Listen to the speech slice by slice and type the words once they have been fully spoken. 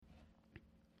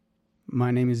My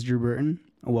name is Drew Burton.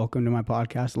 Welcome to my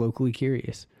podcast, Locally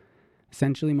Curious.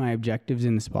 Essentially, my objectives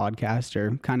in this podcast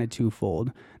are kind of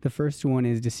twofold. The first one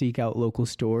is to seek out local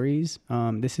stories.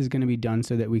 This is going to be done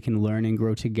so that we can learn and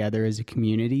grow together as a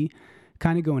community.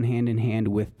 Kind of going hand in hand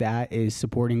with that is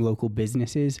supporting local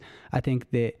businesses. I think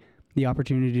that the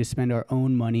opportunity to spend our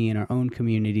own money in our own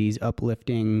communities,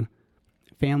 uplifting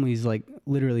families like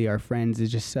literally our friends,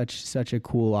 is just such a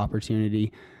cool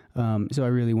opportunity. So I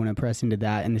really want to press into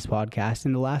that in this podcast.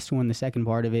 And the last one, the second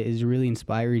part of it, is really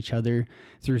inspire each other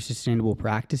through sustainable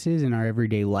practices in our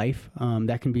everyday life.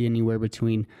 That can be anywhere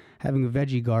between having a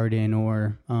veggie garden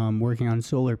or working on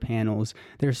solar panels.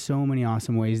 There's so many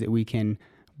awesome ways that we can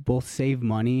both save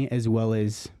money as well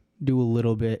as do a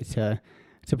little bit to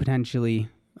potentially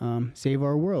save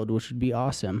our world, which would be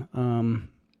awesome.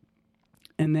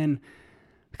 And then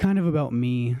kind of about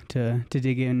me to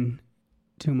dig in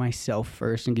to myself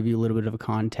first and give you a little bit of a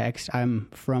context. I'm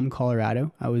from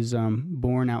Colorado. I was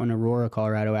born out in Aurora,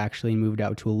 Colorado, actually, and moved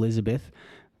out to Elizabeth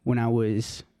when I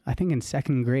was, I think, in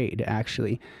second grade,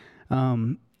 actually.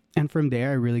 And from there,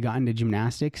 I really got into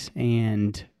gymnastics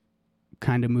and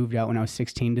kind of moved out when I was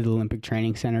 16 to the Olympic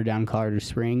Training Center down in Colorado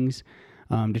Springs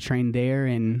to train there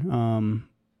and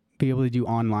be able to do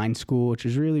online school, which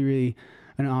was really, really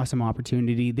an awesome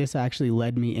opportunity. This actually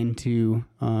led me into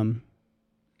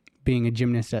being a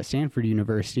gymnast at Stanford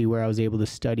University, where I was able to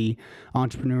study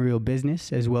entrepreneurial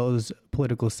business as well as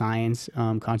political science,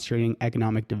 concentrating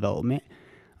economic development.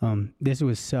 This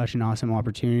was such an awesome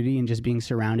opportunity, and just being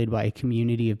surrounded by a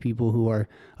community of people who are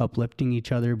uplifting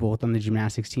each other, both on the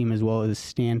gymnastics team as well as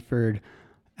Stanford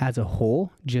as a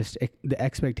whole, just the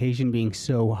expectation being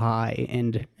so high,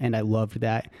 and I loved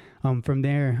that. From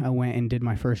there, I went and did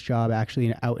my first job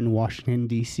actually out in Washington,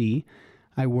 D.C.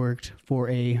 I worked for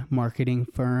a marketing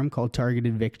firm called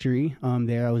Targeted Victory.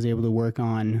 There I was able to work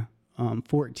on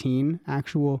 14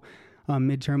 actual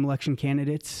midterm election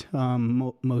candidates.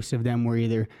 Most of them were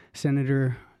either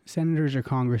senators or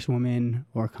congresswomen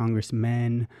or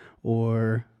congressmen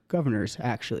or governors,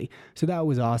 actually. So that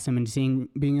was awesome. And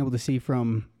being able to see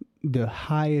from the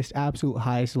absolute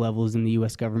highest levels in the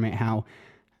U.S. government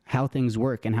how things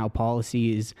work and how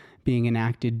policy is being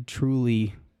enacted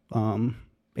truly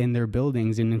in their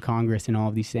buildings and in Congress and all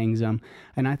of these things. And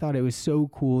I thought it was so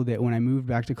cool that when I moved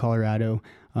back to Colorado,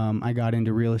 I got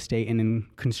into real estate and in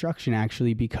construction,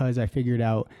 actually, because I figured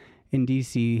out in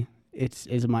DC,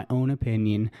 it's my own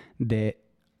opinion that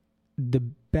the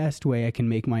best way I can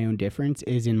make my own difference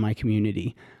is in my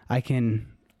community. I can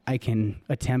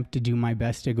attempt to do my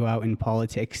best to go out in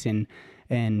politics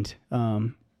and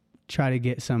try to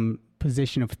get some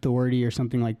position of authority or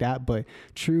something like that, but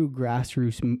true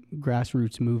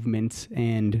grassroots movements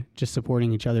and just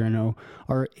supporting each other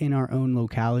in our own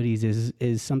localities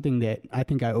is something that I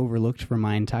think I overlooked for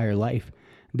my entire life.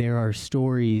 There are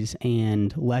stories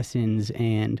and lessons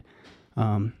and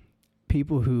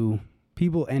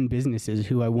people and businesses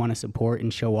who I want to support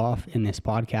and show off in this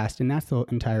podcast, and that's the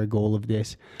entire goal of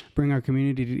this. Bring our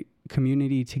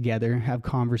community together, have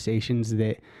conversations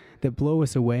that blow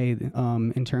us away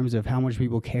in terms of how much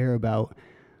people care about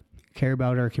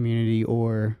our community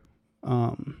or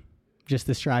just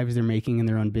the strides they're making in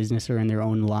their own business or in their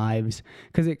own lives,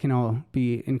 because it can all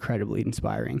be incredibly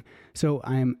inspiring. So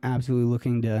I'm absolutely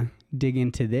looking to dig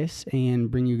into this and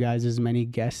bring you guys as many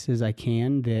guests as I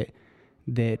can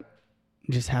that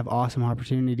just have awesome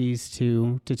opportunities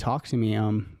to talk to me.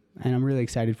 And I'm really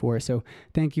excited for it. So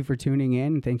thank you for tuning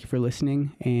in. Thank you for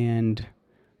listening. And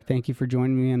thank you for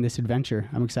joining me on this adventure.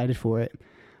 I'm excited for it.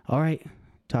 All right.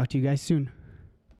 Talk to you guys soon.